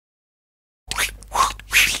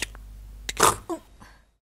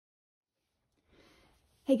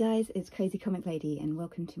Hey guys, it's Crazy Comic Lady and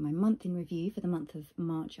welcome to my month in review for the month of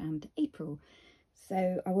March and April.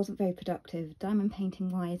 So I wasn't very productive diamond painting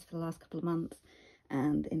wise for the last couple of months,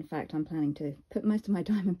 and in fact I'm planning to put most of my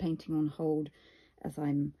diamond painting on hold as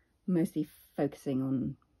I'm mostly focusing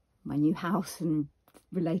on my new house and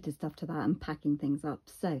related stuff to that and packing things up.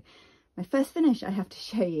 So my first finish I have to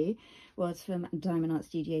show you was from Diamond Art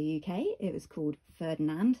Studio UK. It was called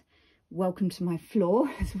Ferdinand. Welcome to my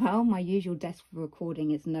floor as well. My usual desk for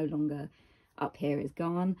recording is no longer up here, it's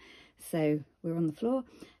gone. So we're on the floor.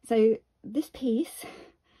 So this piece,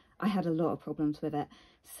 I had a lot of problems with it.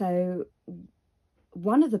 So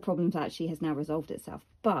one of the problems actually has now resolved itself.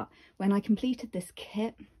 But when I completed this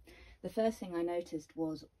kit, the first thing I noticed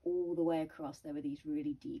was all the way across there were these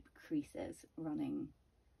really deep creases running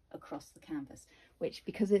across the canvas, which,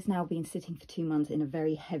 because it's now been sitting for 2 months in a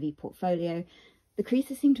very heavy portfolio, the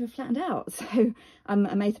creases seem to have flattened out. So I'm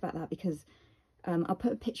amazed about that, because I'll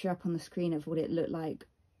put a picture up on the screen of what it looked like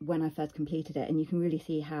when I first completed it, and you can really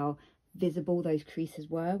see how visible those creases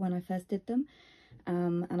were when I first did them.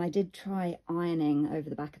 And I did try ironing over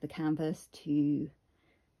the back of the canvas to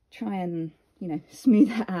try and, you know, smooth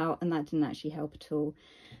that out, and that didn't actually help at all.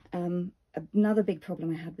 Another big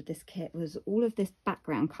problem I had with this kit was all of this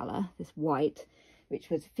background colour, this white, which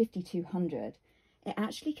was 5200. It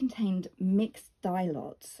actually contained mixed dye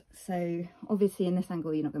lots. So obviously in this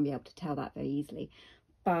angle you're not going to be able to tell that very easily.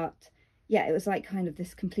 But yeah, it was like kind of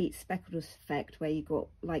this complete speckled effect where you got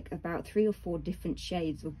like about 3 or 4 different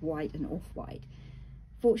shades of white and off-white.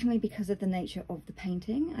 Fortunately, because of the nature of the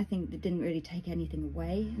painting, I think it didn't really take anything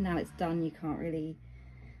away. Now it's done, you can't really,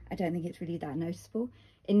 I don't think it's really that noticeable.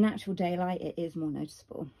 In natural daylight it is more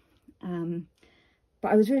noticeable.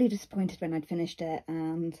 But I was really disappointed when I'd finished it,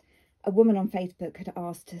 and a woman on Facebook had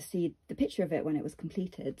asked to see the picture of it when it was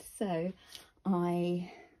completed. So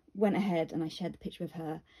I went ahead and I shared the picture with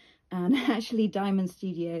her, and actually Diamond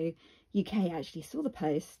Studio UK actually saw the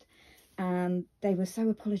post, and they were so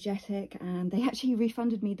apologetic, and they actually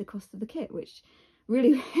refunded me the cost of the kit, which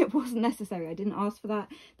really, it wasn't necessary. I didn't ask for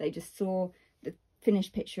that. They just saw the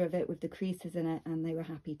finished picture of it with the creases in it, and they were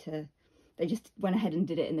happy to, they just went ahead and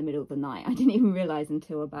did it in the middle of the night. I didn't even realise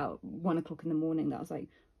until about 1 o'clock in the morning that I was like,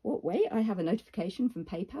 what, wait, I have a notification from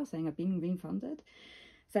PayPal saying I've been refunded.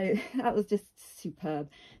 So that was just superb.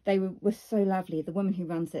 They were so lovely. The woman who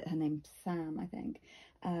runs it, her name's Sam, I think.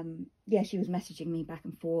 Yeah, she was messaging me back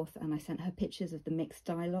and forth, and I sent her pictures of the mixed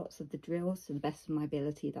dye lots of the drills to the best of my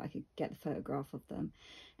ability that I could get the photograph of them.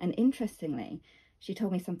 And interestingly, she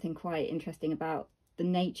told me something quite interesting about the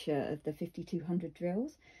nature of the 5200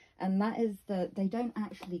 drills. And that is that they don't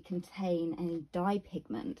actually contain any dye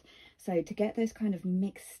pigment. So to get those kind of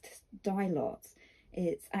mixed dye lots,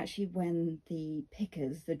 it's actually when the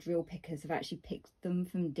pickers, the drill pickers, have actually picked them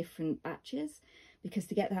from different batches, because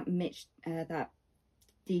to get that mixed, that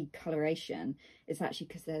decoloration, it's actually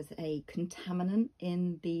because there's a contaminant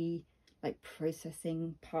in the like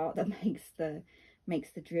processing part that makes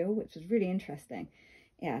the drill, which was really interesting.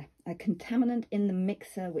 Yeah, a contaminant in the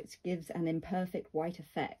mixer which gives an imperfect white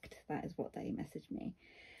effect. That is what they messaged me.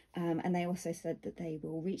 And they also said that they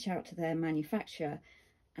will reach out to their manufacturer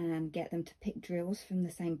and get them to pick drills from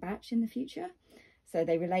the same batch in the future. So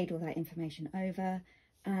they relayed all that information over,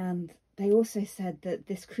 and they also said that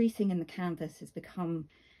this creasing in the canvas has becoming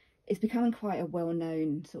quite a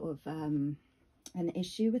well-known sort of an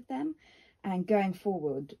issue with them. And going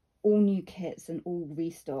forward, all new kits and all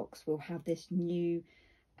restocks will have this new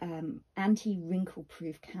anti-wrinkle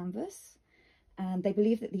proof canvas, and they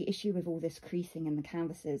believe that the issue with all this creasing in the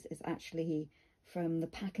canvases is actually from the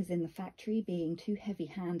packers in the factory being too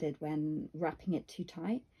heavy-handed when wrapping it too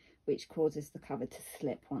tight, which causes the cover to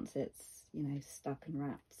slip once it's, you know, stuck and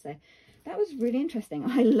wrapped. So that was really interesting.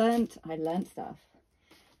 I learnt stuff.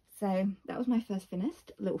 So that was my first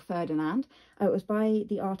finished little Ferdinand. It was by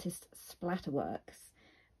the artist Splatterworks.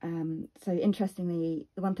 So interestingly,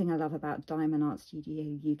 the one thing I love about Diamond Art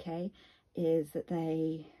Studio UK is that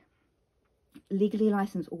they legally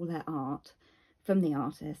license all their art from the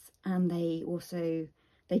artists, and they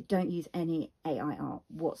don't use any AI art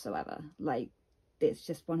whatsoever. Like, it's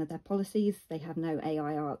just one of their policies. They have no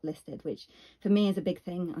AI art listed, which for me is a big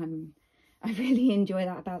thing. I really enjoy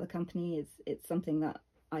that about the company. It's something that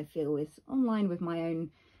I feel is online with my own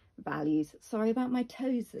values. Sorry about my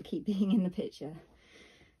toes that keep being in the picture.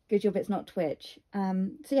 Good job it's not Twitch. So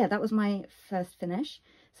yeah, that was my first finish.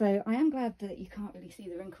 So I am glad that you can't really see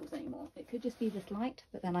the wrinkles anymore. It could just be this light,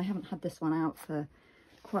 but then I haven't had this one out for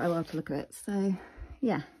quite a while to look at it. So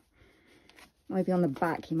yeah, maybe on the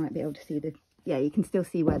back you might be able to see the, yeah, you can still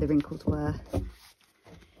see where the wrinkles were.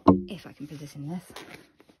 If I can position this.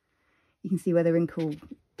 You can see where the wrinkle,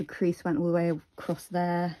 the crease went all the way across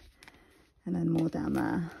there, and then more down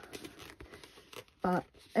there. But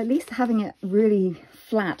at least having it really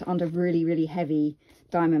flat under really, really heavy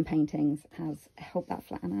diamond paintings has helped that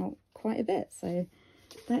flatten out quite a bit. So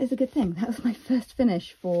that is a good thing. That was my first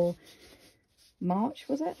finish for March,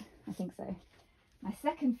 was it? I think so. My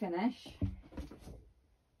second finish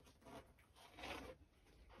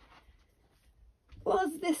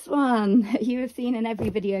was this one you have seen in every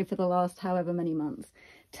video for the last however many months.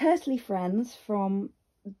 Turtley Friends from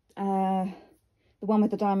the one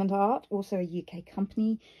with the diamond art, also a UK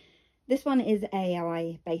company. This one is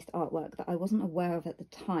AI based artwork that I wasn't aware of at the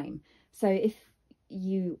time. So if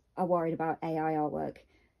you are worried about AI artwork,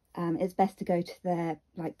 it's best to go to their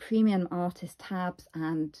like premium artist tabs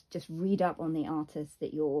and just read up on the artists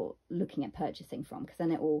that you're looking at purchasing from, because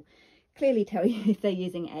then it will clearly tell you if they're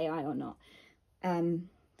using AI or not.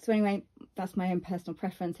 So anyway, that's my own personal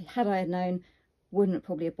preference. Had I known, wouldn't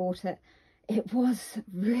probably have bought it. It was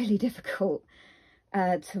really difficult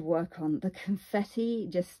to work on. The confetti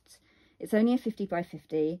just, it's only a 50 by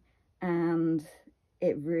 50, and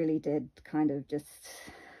it really did kind of just,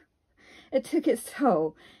 it took its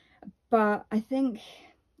toll. But I think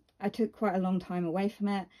I took quite a long time away from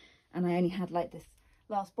it, and I only had like this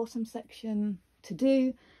last bottom section to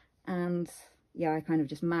do, and yeah, I kind of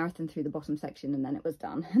just marathoned through the bottom section and then it was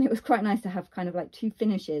done. And it was quite nice to have kind of like two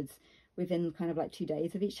finishes within kind of like 2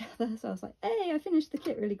 days of each other. So I was like, hey, I finished the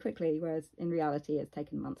kit really quickly, whereas in reality it's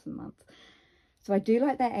taken months and months. So I do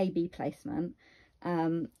like their AB placement.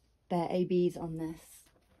 Their ABs on this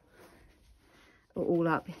are all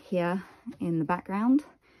up here in the background.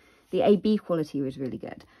 The AB quality was really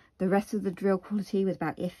good. The rest of the drill quality was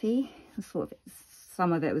about iffy. Sort of,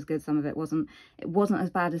 some of it was good, some of it wasn't. It wasn't as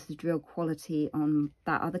bad as the drill quality on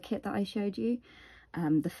that other kit that I showed you.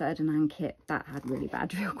 The Ferdinand kit, that had really bad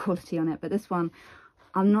drill quality on it. But this one,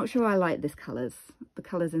 I'm not sure I like this colours. The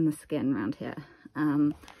colours in the skin around here.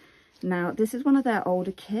 Now, this is one of their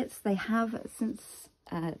older kits. They have, since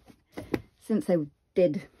I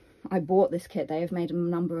bought this kit, they have made a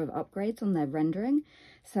number of upgrades on their rendering.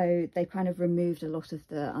 So they kind of removed a lot of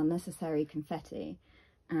the unnecessary confetti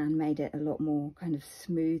and made it a lot more kind of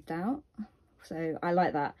smoothed out. So I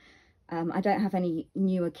like that. I don't have any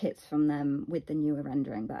newer kits from them with the newer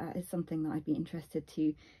rendering, but that is something that I'd be interested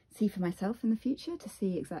to see for myself in the future, to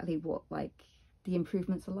see exactly what like the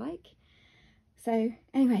improvements are like. So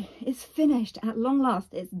anyway, it's finished at long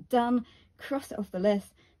last. It's done. Cross it off the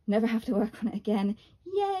list. Never have to work on it again.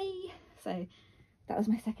 Yay! So that was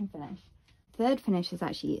my second finish. Third finish is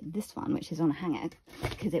actually this one, which is on a hanger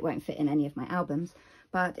because it won't fit in any of my albums,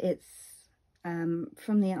 but it's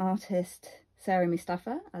from the artist Sarah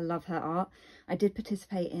Mustafa. I love her art. I did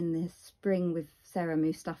participate in this Spring with Sarah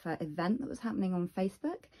Mustafa event that was happening on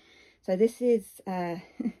Facebook. So this is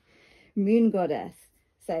Moon Goddess.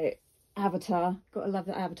 So Avatar, gotta love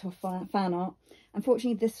the Avatar fan art.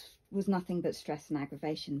 Unfortunately, this was nothing but stress and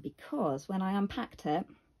aggravation, because when I unpacked it,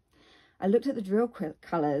 I looked at the drill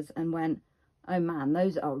colours and went, oh man,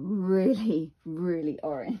 those are really, really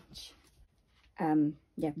orange.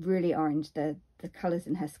 Yeah, really orange. The colours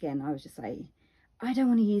in her skin, I was just like, I don't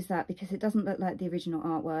want to use that because it doesn't look like the original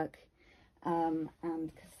artwork. And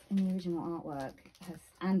because in the original artwork,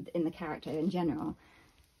 and in the character in general,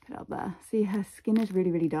 put it up there, see her skin is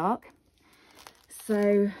really, really dark.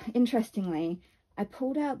 So interestingly, I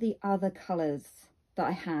pulled out the other colours that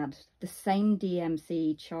I had, the same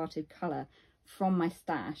DMC charted colour from my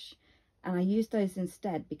stash, and I used those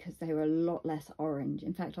instead because they were a lot less orange.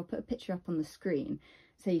 In fact, I'll put a picture up on the screen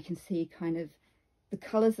so you can see kind of the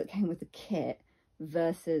colours that came with the kit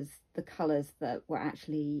versus the colours that were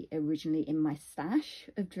actually originally in my stash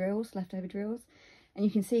of drills, leftover drills. And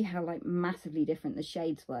you can see how like massively different the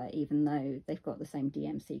shades were, even though they've got the same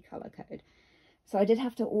DMC colour code. So I did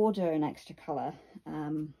have to order an extra colour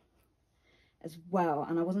as well,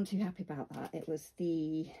 and I wasn't too happy about that. It was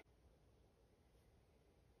the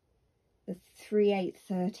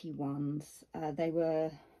 3830 ones. They were,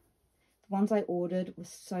 the ones I ordered was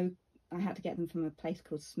so, I had to get them from a place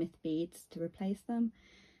called Smith Beads to replace them.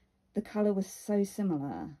 The colour was so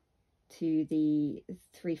similar to the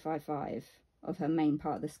 355 of her main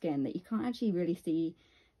part of the skin that you can't actually really see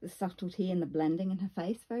the subtlety in the blending in her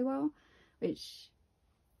face very well, which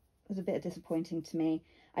was a bit disappointing to me.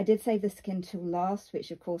 I did save the skin till last,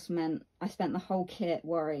 which of course meant I spent the whole kit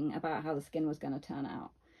worrying about how the skin was going to turn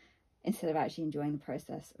out, instead of actually enjoying the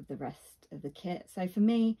process of the rest of the kit. So for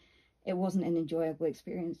me, it wasn't an enjoyable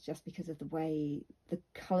experience just because of the way the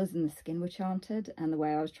colours in the skin were chanted and the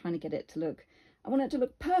way I was trying to get it to look, I want it to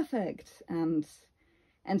look perfect, and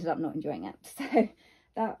ended up not enjoying it. So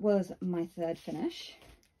that was my third finish.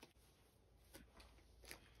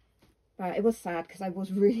 But it was sad because I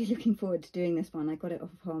was really looking forward to doing this one. I got it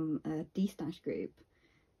off from a D-Stash group,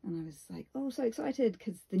 and I was like, oh, so excited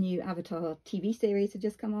because the new Avatar TV series had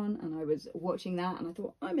just come on, and I was watching that and I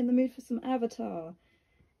thought, I'm in the mood for some Avatar.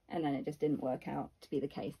 And then it just didn't work out to be the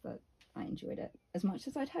case that I enjoyed it as much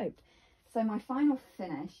as I'd hoped. So my final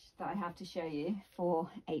finish that I have to show you for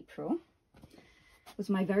April was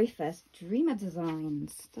my very first Dreamer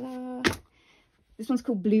Designs. This one's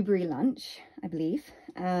called Blueberry Lunch, I believe,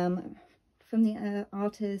 from the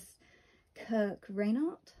artist Kirk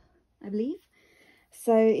Reinhardt, I believe.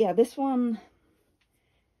 So yeah, this was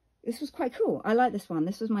quite cool. I like this one.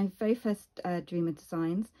 This was my very first Dreamer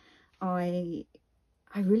Designs. I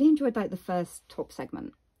really enjoyed like the first top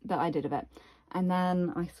segment that I did of it, and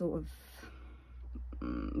then I sort of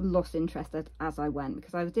lost interest as I went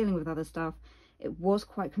because I was dealing with other stuff. It was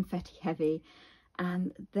quite confetti heavy,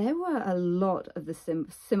 and there were a lot of the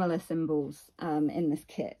similar symbols in this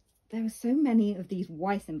kit. There were so many of these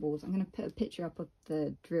Y symbols. I'm going to put a picture up of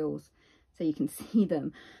the drills so you can see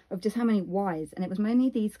them, of just how many Ys, and it was mainly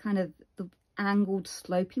these kind of the angled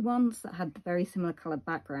slopey ones that had the very similar coloured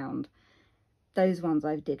background. Those ones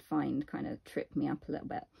I did find kind of tripped me up a little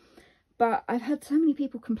bit. But I've heard so many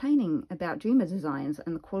people complaining about Dreamer Designs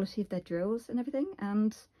and the quality of their drills and everything,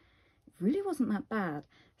 and it really wasn't that bad.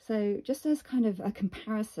 So just as kind of a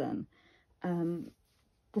comparison,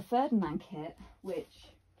 the Ferdinand kit,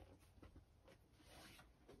 which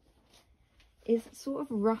is sort of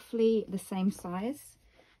roughly the same size,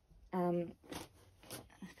 let's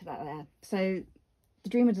put that there. So the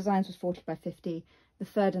Dreamer Designs was 40 by 50. The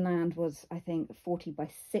Ferdinand was, I think, 40 by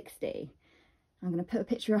 60. I'm going to put a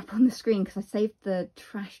picture up on the screen because I saved the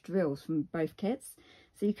trash drills from both kits.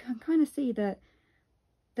 So you can kind of see that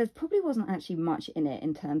there probably wasn't actually much in it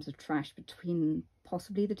in terms of trash between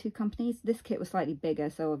possibly the two companies. This kit was slightly bigger,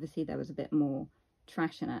 so obviously there was a bit more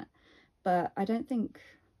trash in it. But I think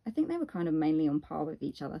they were kind of mainly on par with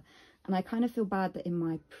each other. And I kind of feel bad that in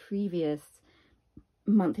my previous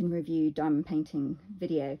month in review diamond painting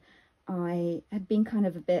video, I had been kind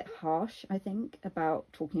of a bit harsh, I think,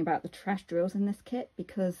 about talking about the trash drills in this kit,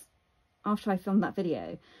 because after I filmed that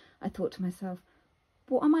video, I thought to myself,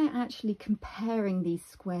 what am I actually comparing these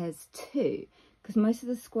squares to? Because most of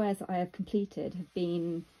the squares that I have completed have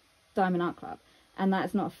been Diamond Art Club, and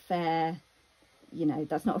that's not a fair, you know,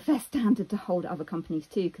 that's not a fair standard to hold other companies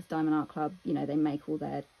to, because Diamond Art Club, you know, they make all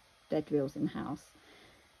their drills in-house,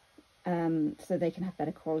 so they can have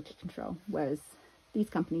better quality control, whereas these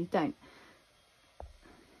companies don't.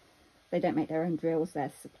 They don't make their own drills, they're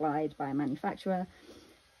supplied by a manufacturer.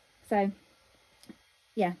 So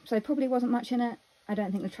yeah, so probably wasn't much in it. I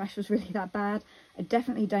don't think the trash was really that bad. I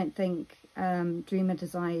definitely don't think Dreamer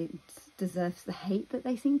Designs deserves the hate that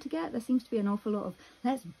they seem to get. There seems to be an awful lot of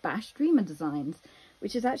let's bash Dreamer Designs,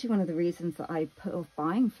 which is actually one of the reasons that I put off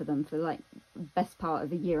buying for them for like the best part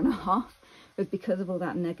of a year and a half, was because of all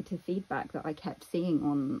that negative feedback that I kept seeing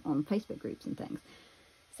on Facebook groups and things.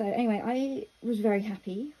 So anyway, I was very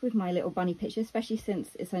happy with my little bunny picture, especially since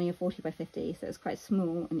it's only a 40 by 50, so it's quite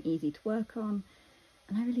small and easy to work on,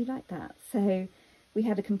 and I really like that. So we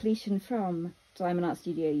had a completion from Diamond Art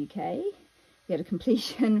Studio UK, we had a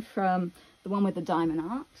completion from the one with the diamond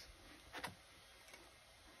art,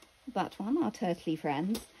 that one, our turtley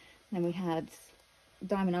friends. Then we had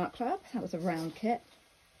Diamond Art Club, that was a round kit,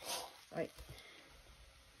 right.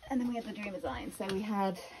 And then we had the Dreamer Design. So we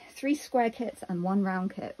had 3 square kits and 1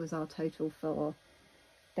 round kit was our total for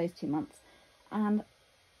those 2 months. And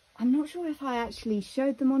I'm not sure if I actually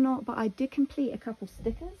showed them or not, but I did complete a couple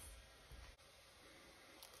stickers.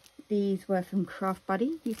 These were from Craft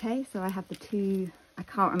Buddy UK, so I have the 2, I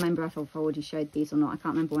can't remember if I've already showed these or not, I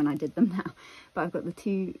can't remember when I did them now, but I've got the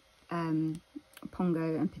 2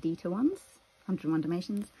 Pongo and Perdita ones, 101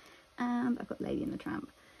 Dalmatians, and I've got Lady and the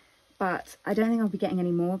Tramp. But I don't think I'll be getting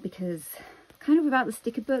any more because kind of without the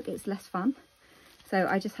sticker book, it's less fun. So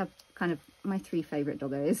I just have kind of my 3 favourite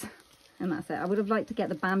doggos, and that's it. I would have liked to get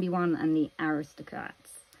the Bambi one and the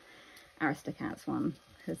Aristocats one,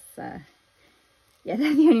 because yeah,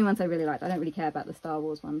 they're the only ones I really liked. I don't really care about the Star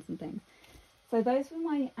Wars ones and things. So those were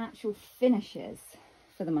my actual finishes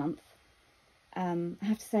for the month. I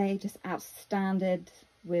have to say, just outstanding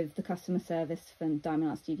with the customer service from Diamond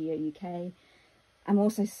Art Studio UK. I'm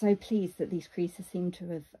also so pleased that these creases seem to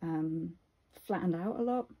have flattened out a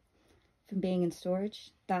lot from being in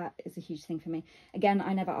storage. That is a huge thing for me. Again,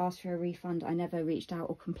 I never asked for a refund. I never reached out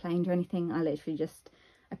or complained or anything. I literally just,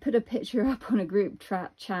 I put a picture up on a group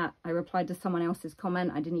chat. I replied to someone else's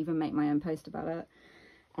comment. I didn't even make my own post about it.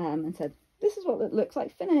 And said, this is what it looks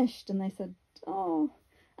like finished. And they said, oh,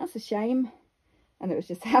 that's a shame. And it was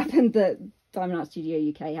just happened that Diamond Art Studio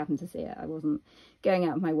UK happened to see it. I wasn't going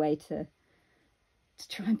out of my way to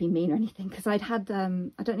try and be mean or anything, because I'd had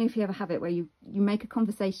I don't know if you ever have it where you make a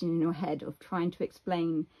conversation in your head of trying to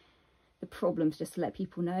explain the problems just to let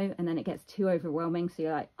people know, and then it gets too overwhelming, so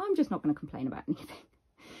you're like, I'm just not going to complain about anything,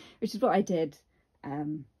 which is what I did.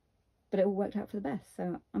 But it all worked out for the best,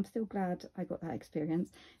 so I'm still glad I got that experience.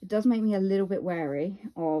 It does make me a little bit wary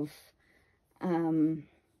of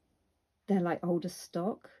their like older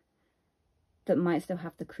stock that might still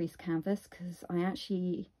have the crease canvas, because I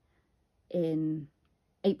actually, in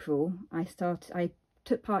April, I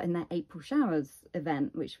took part in their April Showers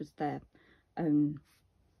event, which was their own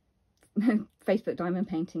Facebook diamond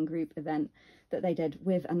painting group event that they did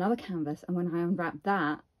with another canvas, and when I unwrapped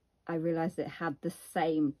that, I realised it had the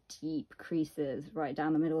same deep creases right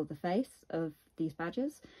down the middle of the face of these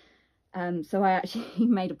badges. So I actually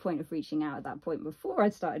made a point of reaching out at that point before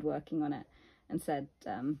I'd started working on it and said,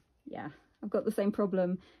 yeah, I've got the same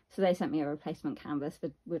problem. So they sent me a replacement canvas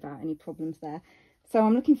without any problems there. So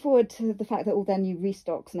I'm looking forward to the fact that all their new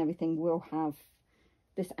restocks and everything will have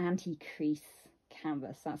this anti-crease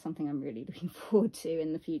canvas. That's something I'm really looking forward to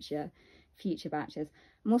in the future batches.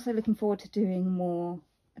 I'm also looking forward to doing more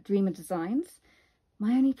Dreamer designs.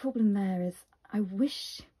 My only problem there is I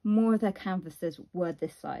wish more of their canvases were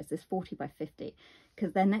this size, this 40 by 50,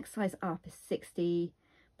 because their next size up is 60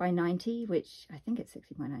 by 90, which I think it's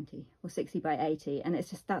 60 by 90 or 60 by 80, and it's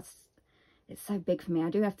just, it's so big for me. I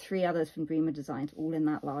do have 3 others from Dreamer Designs, all in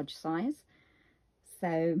that large size.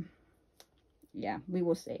 So yeah, we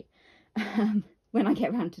will see when I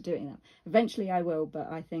get around to doing them. Eventually I will, but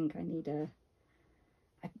I think I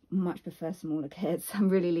much prefer smaller kits. I'm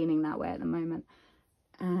really leaning that way at the moment.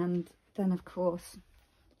 And then of course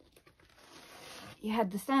you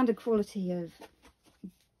had the standard quality of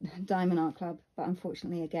Diamond Art Club, but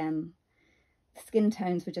unfortunately again the skin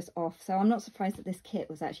tones were just off, so I'm not surprised that this kit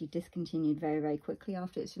was actually discontinued very, very quickly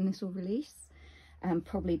after its initial release,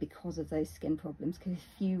 probably because of those skin problems, because if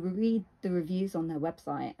you read the reviews on their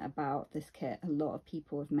website about this kit, a lot of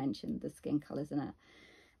people have mentioned the skin colours in it,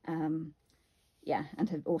 yeah, and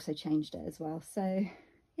have also changed it as well. So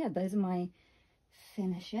yeah, those are my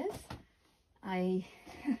finishes. I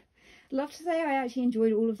love to say I actually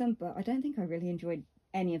enjoyed all of them, but I don't think I really enjoyed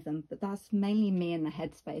any of them, but that's mainly me and the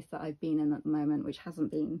headspace that I've been in at the moment, which hasn't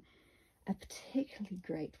been a particularly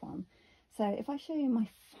great one. So if I show you my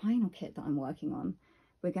final kit that I'm working on,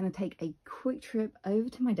 we're going to take a quick trip over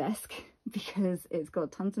to my desk because it's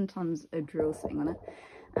got tons and tons of drills sitting on it,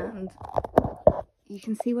 and you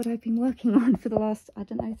can see what I've been working on for the last, I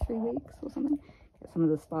don't know, 3 weeks or something. Get some of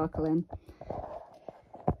the sparkle in.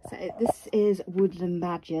 So this is Woodland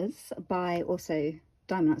Badgers by also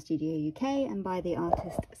Diamond Art Studio UK and by the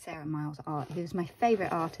artist Sarah Miles Art, who's my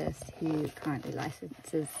favourite artist who currently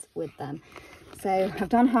licenses with them. So I've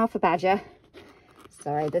done half a badger.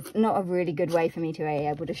 Sorry, that's not a really good way for me to be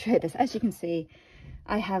able to show this. As you can see,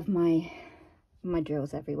 I have my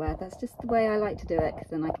drills everywhere. That's just the way I like to do it, because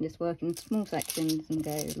then I can just work in small sections and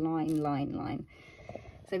go line, line, line.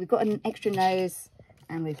 So we've got an extra nose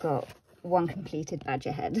and we've got one completed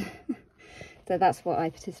badger head. So that's what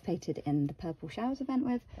I participated in the Purple Showers event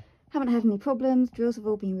with. Haven't had any problems, drills have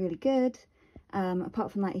all been really good.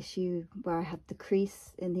 Apart from that issue where I had the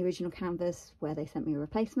crease in the original canvas where they sent me a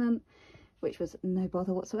replacement, which was no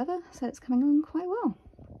bother whatsoever, so it's coming along quite well.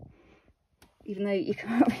 Even though you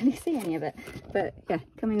can't really see any of it. But yeah,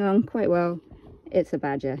 coming along quite well. It's a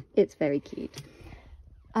badger, it's very cute.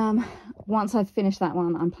 Once I've finished that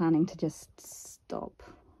one, I'm planning to just stop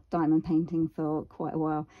diamond painting for quite a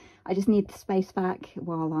while. I just need the space back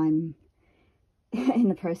while I'm in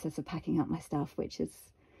the process of packing up my stuff, which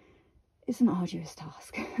is an arduous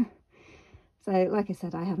task. So like I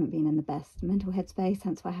said, I haven't been in the best mental headspace,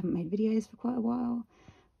 hence why I haven't made videos for quite a while.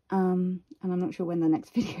 And I'm not sure when the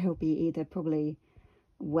next video will be either, probably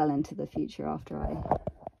well into the future after I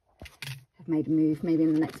have made a move, maybe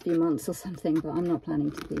in the next few months or something, but I'm not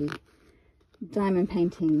planning to be diamond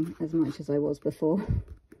painting as much as I was before.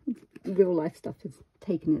 Real life stuff has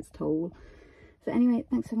taken its toll. So anyway,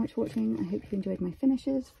 thanks so much for watching. I hope you enjoyed my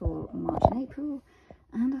finishes for March and April,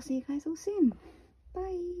 and I'll see you guys all soon.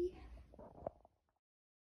 Bye!